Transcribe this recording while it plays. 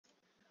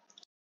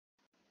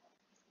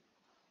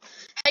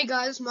Hey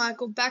guys,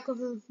 Michael back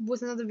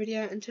with another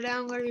video, and today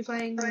I'm going to be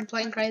playing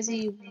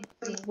Crazy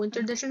Winter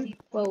Edition,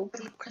 well,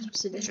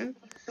 Christmas Edition,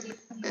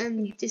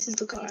 and this is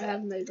the car I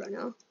have made right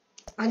now.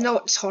 I know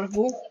it's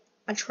horrible.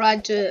 I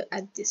tried to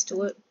add this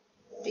to it,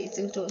 these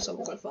things to it so it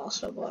will go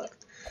faster, but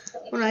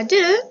when I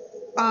did it,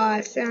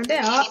 I found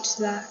out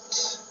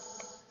that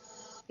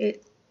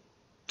it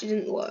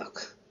didn't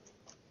work.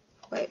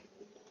 Wait,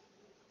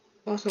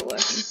 oh, it's not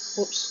working.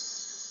 Whoops.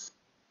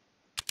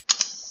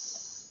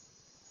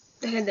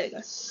 Okay, there you go.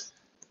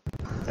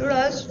 There it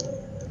is.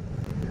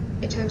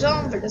 It turns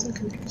on, but it doesn't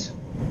connect.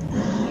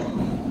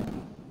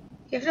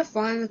 You have to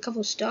find a couple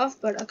of stuff,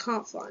 but I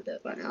can't find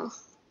it right now.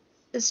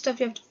 There's stuff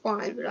you have to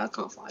find, but I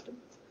can't find them.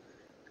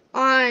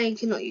 I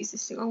cannot use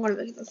this thing. I'm gonna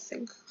make another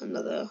thing,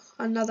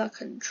 another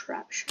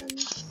contraption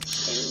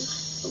thing,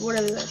 or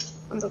whatever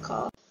on the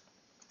car.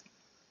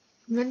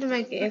 I'm meant to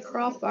make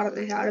aircraft, but I don't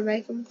know how to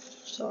make them.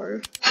 So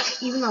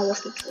even though I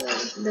watched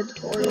the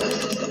tutorial,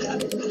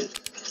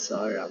 so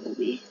I will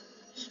be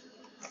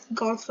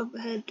going from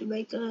ahead to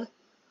make a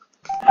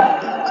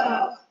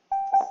car.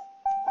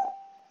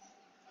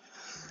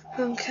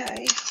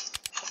 Okay,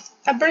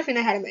 I briefly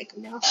know how to make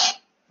them now.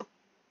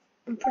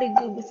 I'm pretty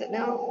good with it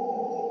now.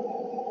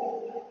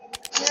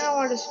 Now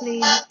I just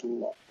need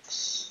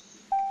blocks.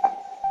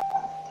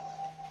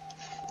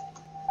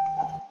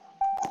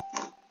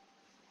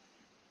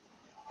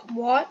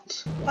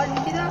 What? Why did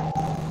you do that?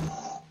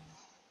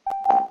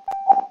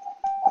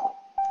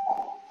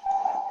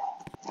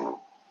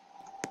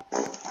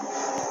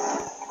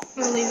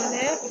 I'm gonna leave it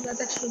there.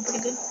 That's actually pretty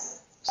good.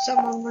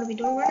 Something I'm gonna be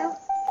doing right now.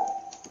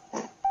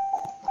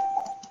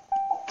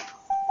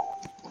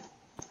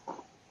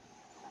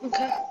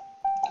 Okay.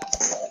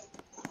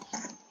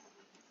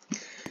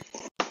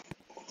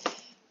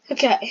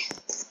 Okay.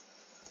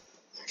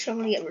 So I'm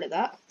gonna get rid of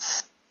that.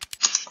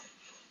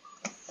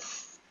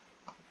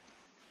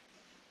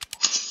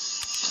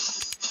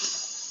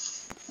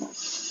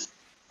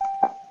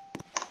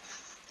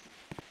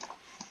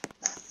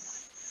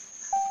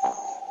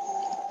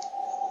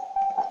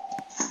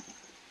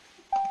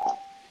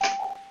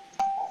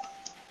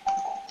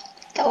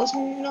 That was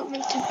not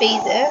meant to be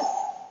there.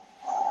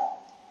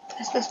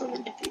 That's not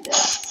meant to be there.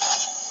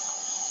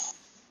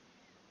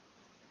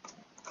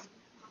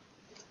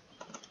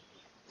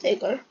 There you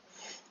go.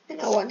 And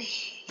now one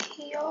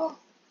here.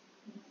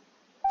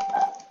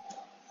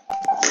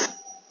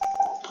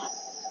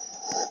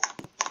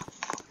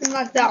 And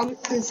like that, and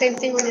the same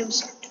thing on the other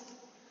side.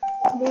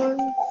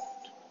 One.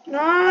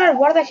 No,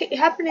 why did that keep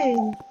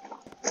happening?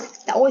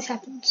 That always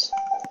happens.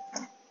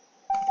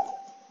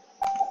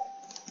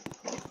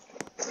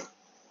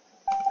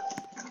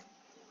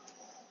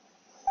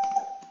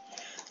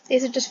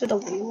 These are just for the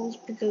wheels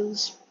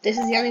because this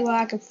is the only way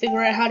I can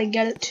figure out how to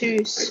get it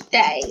to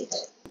stay.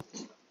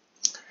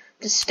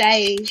 To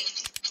stay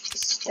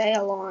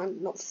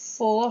aligned, not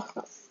flip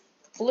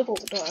all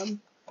the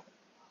time.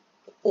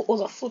 Or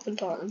the flipping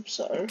time,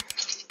 so.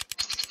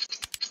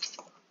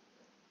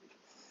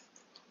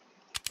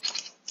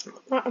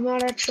 I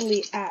might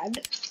actually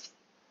add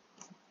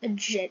a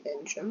jet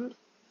engine.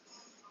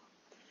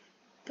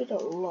 But a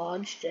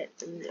large jet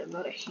engine,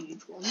 not a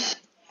huge one.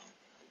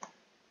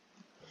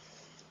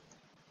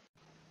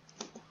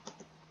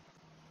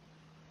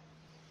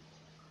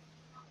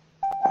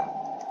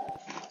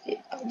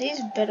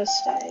 These better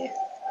stay.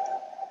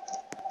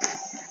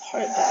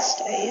 Hope that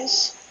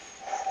stays.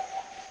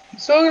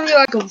 So we're gonna be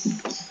like a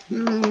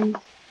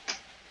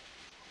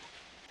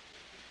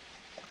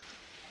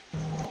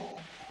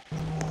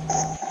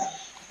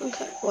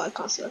okay, well I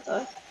can't see that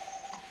though.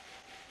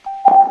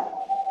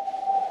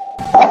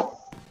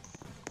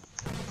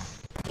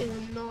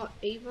 It's not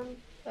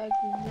even, like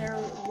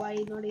very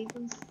way not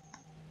even.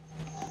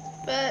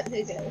 But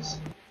who cares?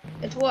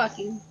 It's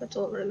working, that's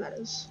all that really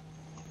matters.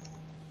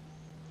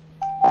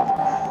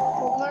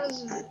 What matters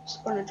is it's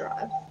gonna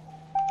drive.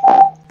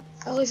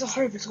 At least I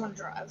hope it's gonna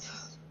drive.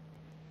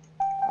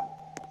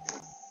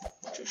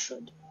 Which it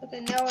should. Okay,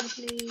 now I just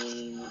need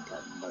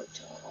a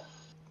motor.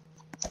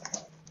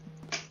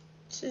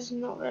 This is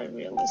not very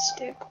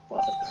realistic,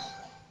 but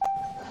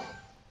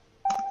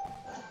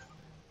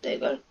there you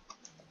go.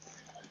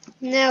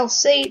 Now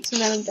seats,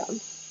 and then I'm done.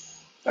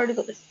 I already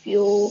got the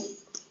fuel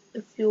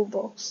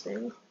box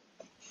thing.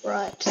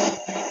 Right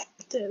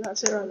there,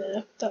 that's it right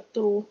there. That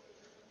little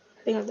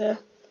thing up there.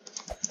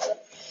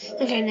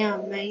 Okay, now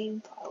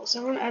main pile. So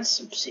I'm gonna add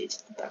some seats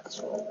to the back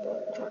as well.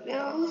 But right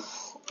now,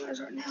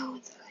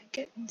 until I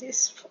get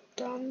this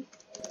done.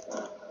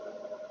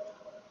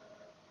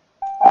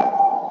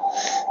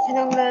 And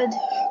I'm gonna add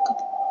a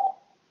couple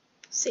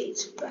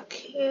seats back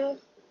here.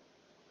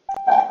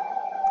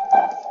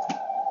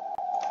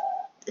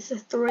 It's a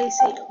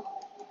 3-seater.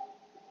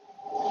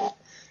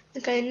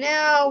 Okay,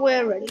 now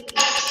we're ready.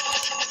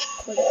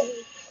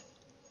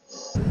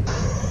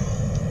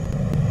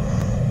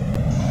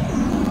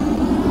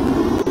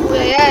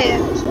 Yeah,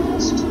 that's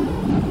fast.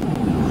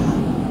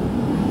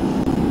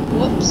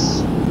 Whoops.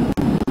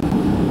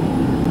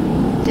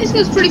 This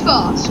goes pretty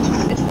fast.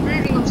 It's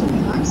moving on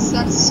something. That's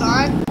a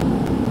sign.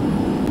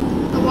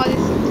 why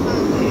this thing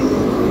can't do.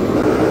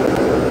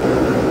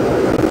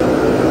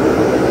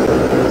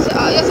 So,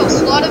 I guess I'll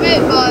slide a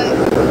bit, but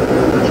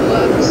it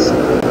works.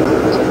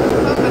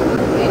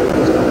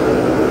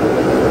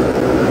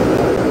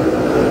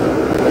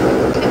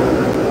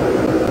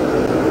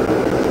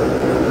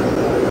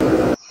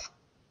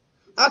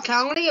 Okay,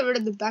 I'm gonna get rid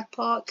of the back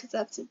part because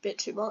that's a bit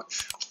too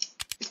much.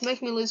 It's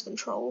making me lose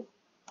control.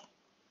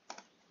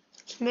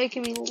 It's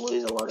making me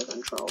lose a lot of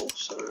control,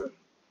 so.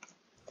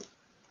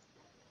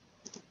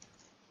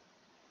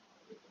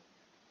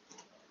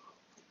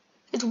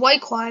 It's way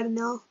quieter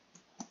now.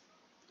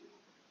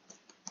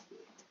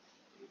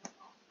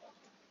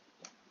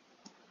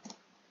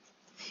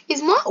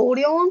 Is my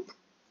audio on?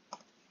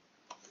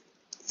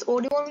 Is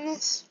audio on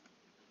this?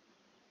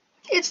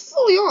 It's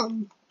fully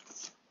on.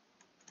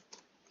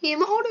 Yeah,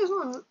 my audio's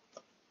on.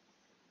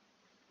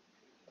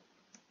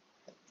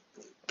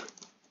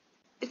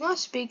 Is my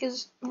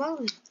speakers?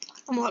 I'm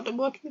not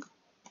working.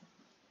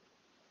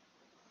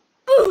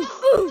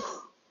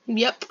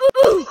 Yep.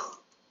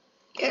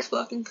 Yeah, it's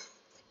working.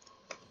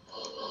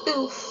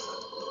 Oof.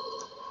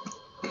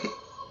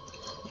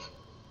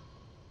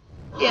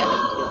 Yeah,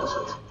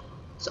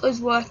 so it's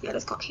working. I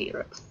just can't hear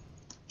it.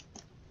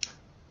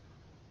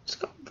 It's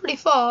going pretty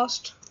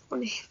fast.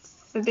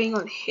 For being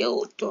on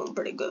hill, it's doing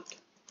pretty good.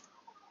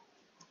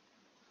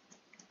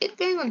 It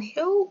being on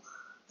hill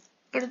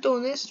and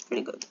doing this is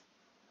pretty good.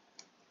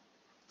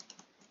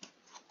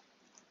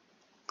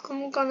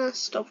 I'm gonna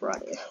stop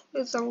right here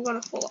because I'm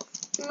gonna fall off.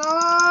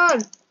 No!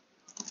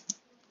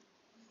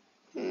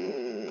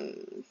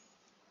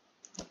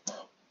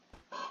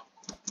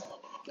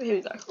 Here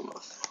we go, I'm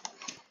off.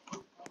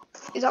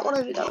 Is that one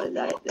of that it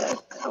there?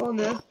 That one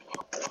there?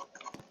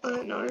 I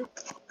don't know.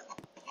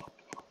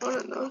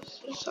 It's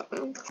just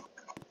something.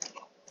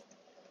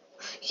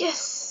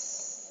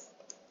 Yes!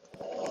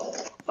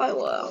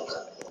 Firework.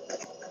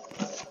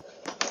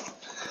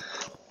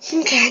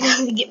 Okay, now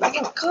I'm gonna get back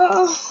in the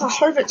car. I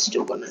hope it's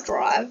still gonna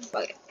drive,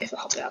 like, if I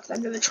hop out, because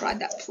I've never tried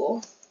that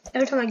before.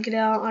 Every time I get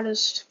out, I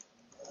just,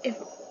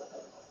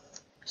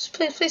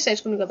 please say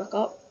it's gonna go back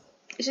up.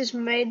 This is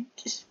meant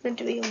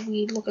to be a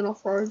weird looking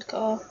off-road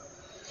car.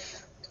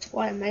 That's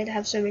why I'm made to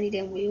have so many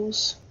damn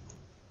wheels.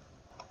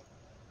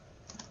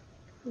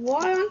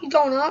 Why aren't you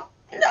going up?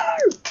 No!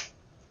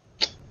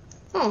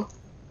 Oh.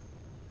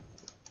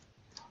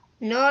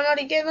 No, not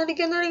again,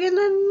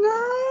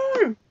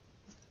 no!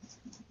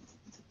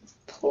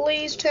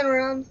 Please turn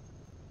around.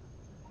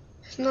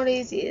 It's not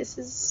easy. This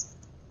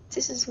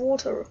is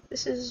water.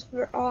 This is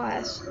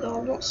ice.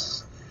 So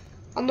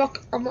I'm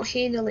not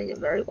handling it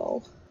very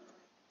well.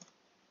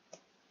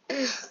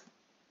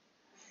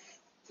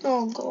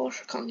 Oh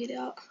gosh, I can't get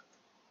out.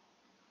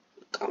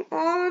 Come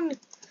on.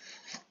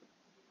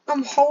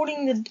 I'm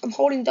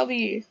holding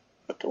W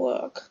to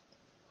work.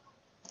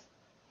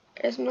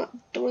 It's not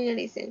doing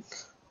anything.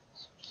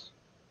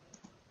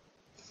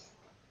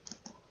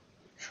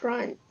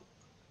 Trying.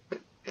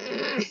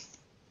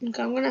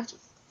 Okay, I'm gonna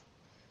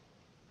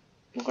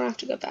have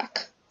to go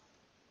back.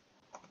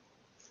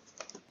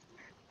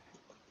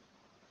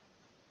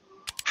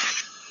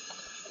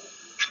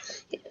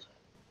 Yes.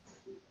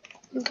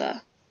 Okay.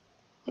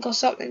 I got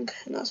something,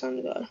 and that's time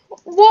to go.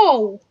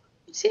 Whoa!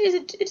 See, is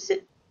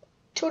it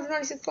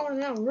 296 kilometers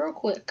an hour, real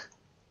quick.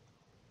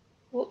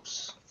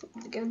 Whoops.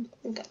 Again.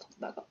 Okay,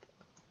 back up.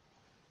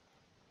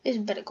 This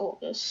better go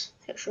up this.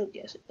 It should,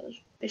 yes it does.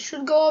 It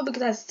should go up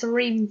because it has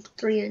three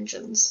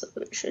engines. So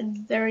it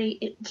should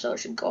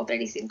go up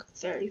anything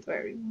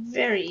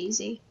very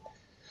easy.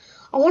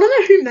 I wanna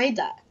know who made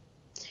that.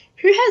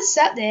 Who has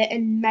sat there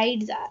and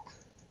made that?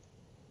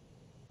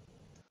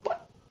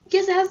 What?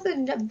 Yes, it has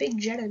the big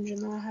jet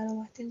engine that I had on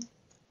my thing.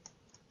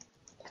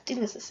 I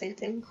think it's the same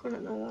thing. I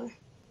don't know though.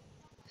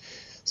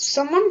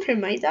 Someone who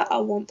made that, I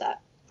want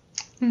that.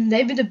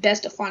 They'd be the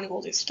best at finding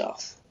all this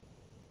stuff.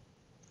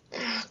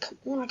 Come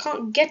on, I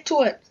can't get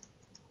to it.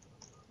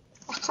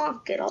 I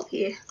can't get up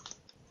here.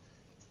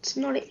 It's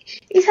not it.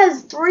 It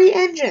has 3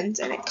 engines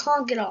and it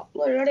can't get up.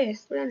 Look right here,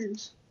 3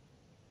 engines.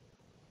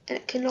 And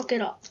it cannot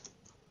get up.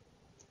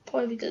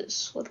 Probably because it's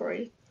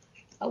slippery.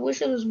 I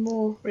wish it was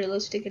more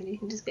realistic and you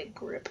can just get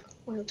grip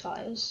on your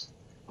tires.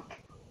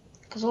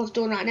 Because all it's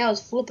doing right now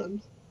is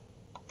flipping.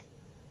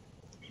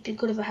 It'd be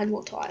good if I had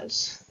more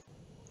tires.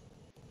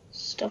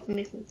 Stopping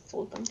me from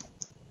flipping.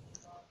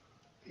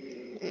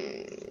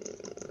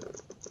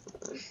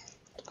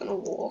 I'm gonna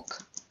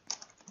walk.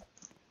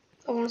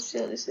 I want to see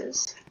what this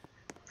is.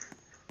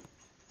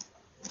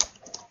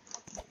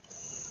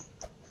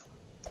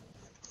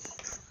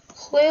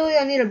 Clearly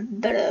I need a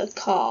better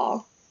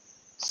car.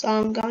 So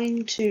I'm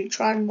going to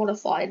try and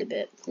modify it a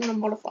bit. I'm going to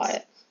modify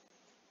it.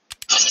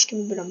 Give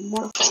it a bit of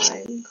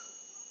modifying.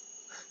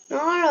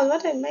 No,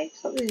 let it make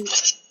something.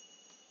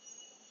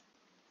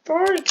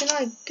 Bro, can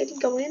I get it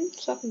go in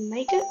so I can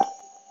make it?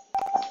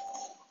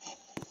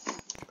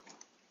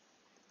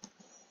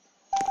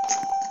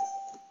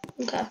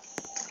 Okay.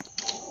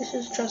 This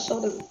is just so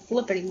it doesn't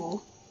flip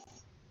anymore.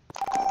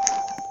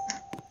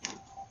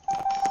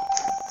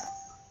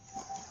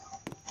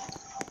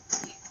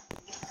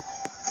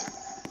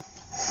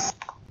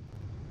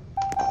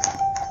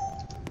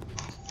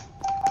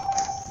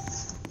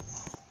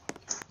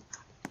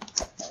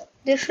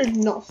 this should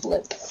not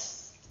flip.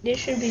 This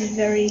should be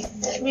very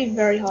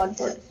hard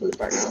for it to flip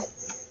right now.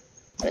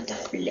 For it to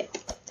flip.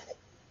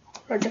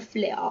 For it to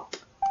flip up.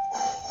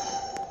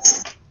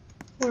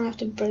 I'm gonna have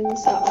to bring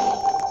this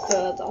out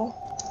further. To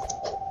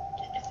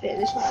fit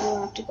this one, I'm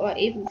gonna have to go out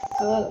even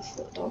further.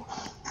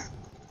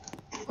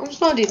 I'm just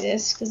gonna do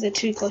this because they're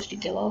too close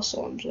together,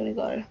 so I'm just gonna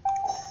go.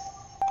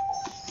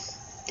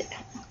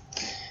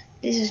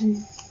 This is.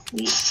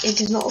 It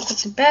does not look like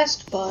the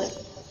best, but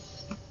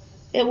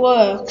it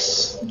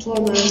works. It's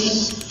what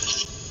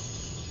matters.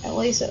 At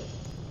least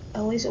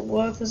it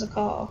works as a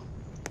car.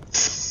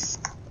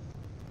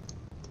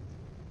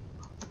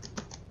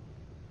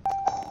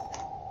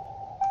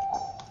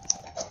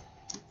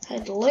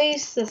 At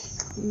least the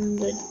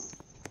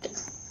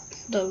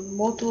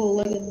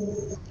multiple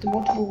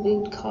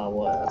wheeled car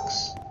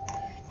works.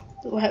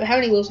 How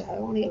many wheels do I have?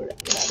 I want to get out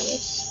of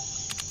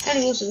this. How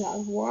many wheels does it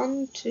have?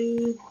 1,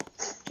 2,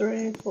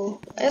 3, 4.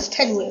 That's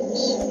 10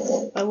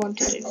 wheels. 1,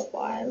 2, 3, 4,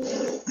 5,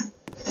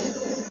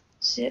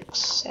 6,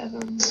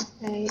 7,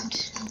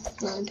 8,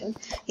 9, 10.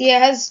 Yeah,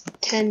 it has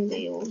 10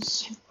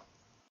 wheels.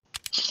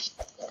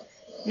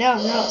 Now I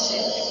see how much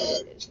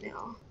better it is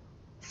now.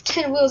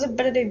 10 wheels, it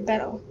better do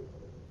better.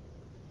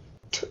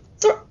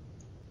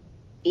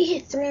 You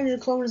hit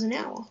 300 kilometers an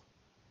hour.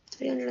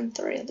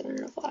 303 or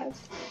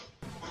 305.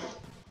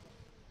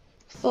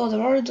 For the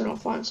roads, and I'll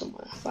find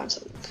something.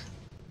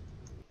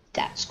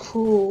 That's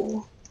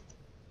cool.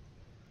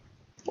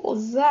 What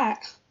was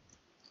that?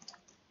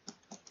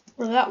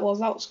 Whatever that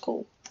was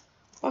cool.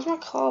 Why's my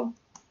car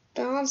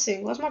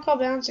bouncing?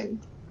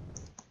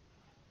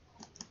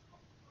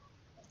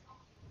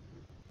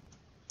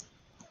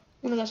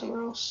 I'm gonna go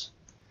somewhere else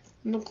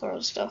and look for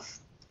other stuff.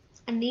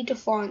 I need to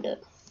find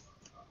it.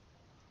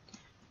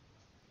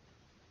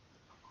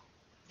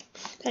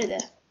 Go there.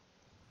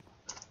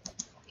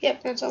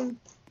 Yep, that's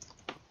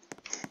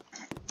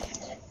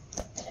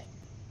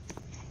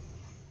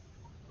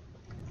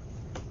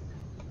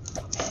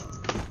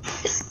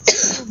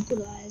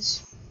good eyes.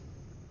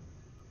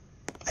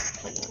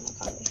 Wait, no,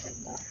 I can't really say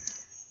that.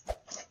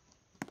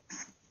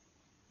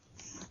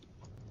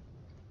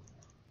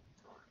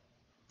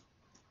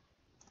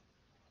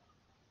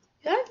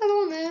 Yeah, another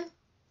one there. I'm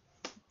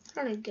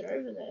trying to get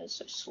over there. It's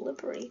so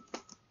slippery.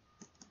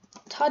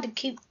 It's hard to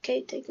keep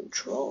take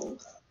control.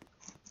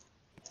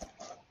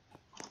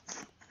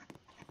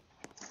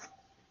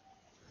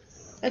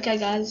 Okay,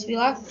 guys, if you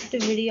liked the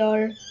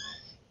video,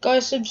 go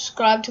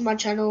subscribe to my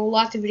channel,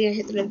 like the video, and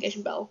hit the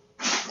notification bell.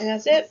 And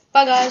that's it.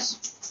 Bye,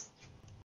 guys.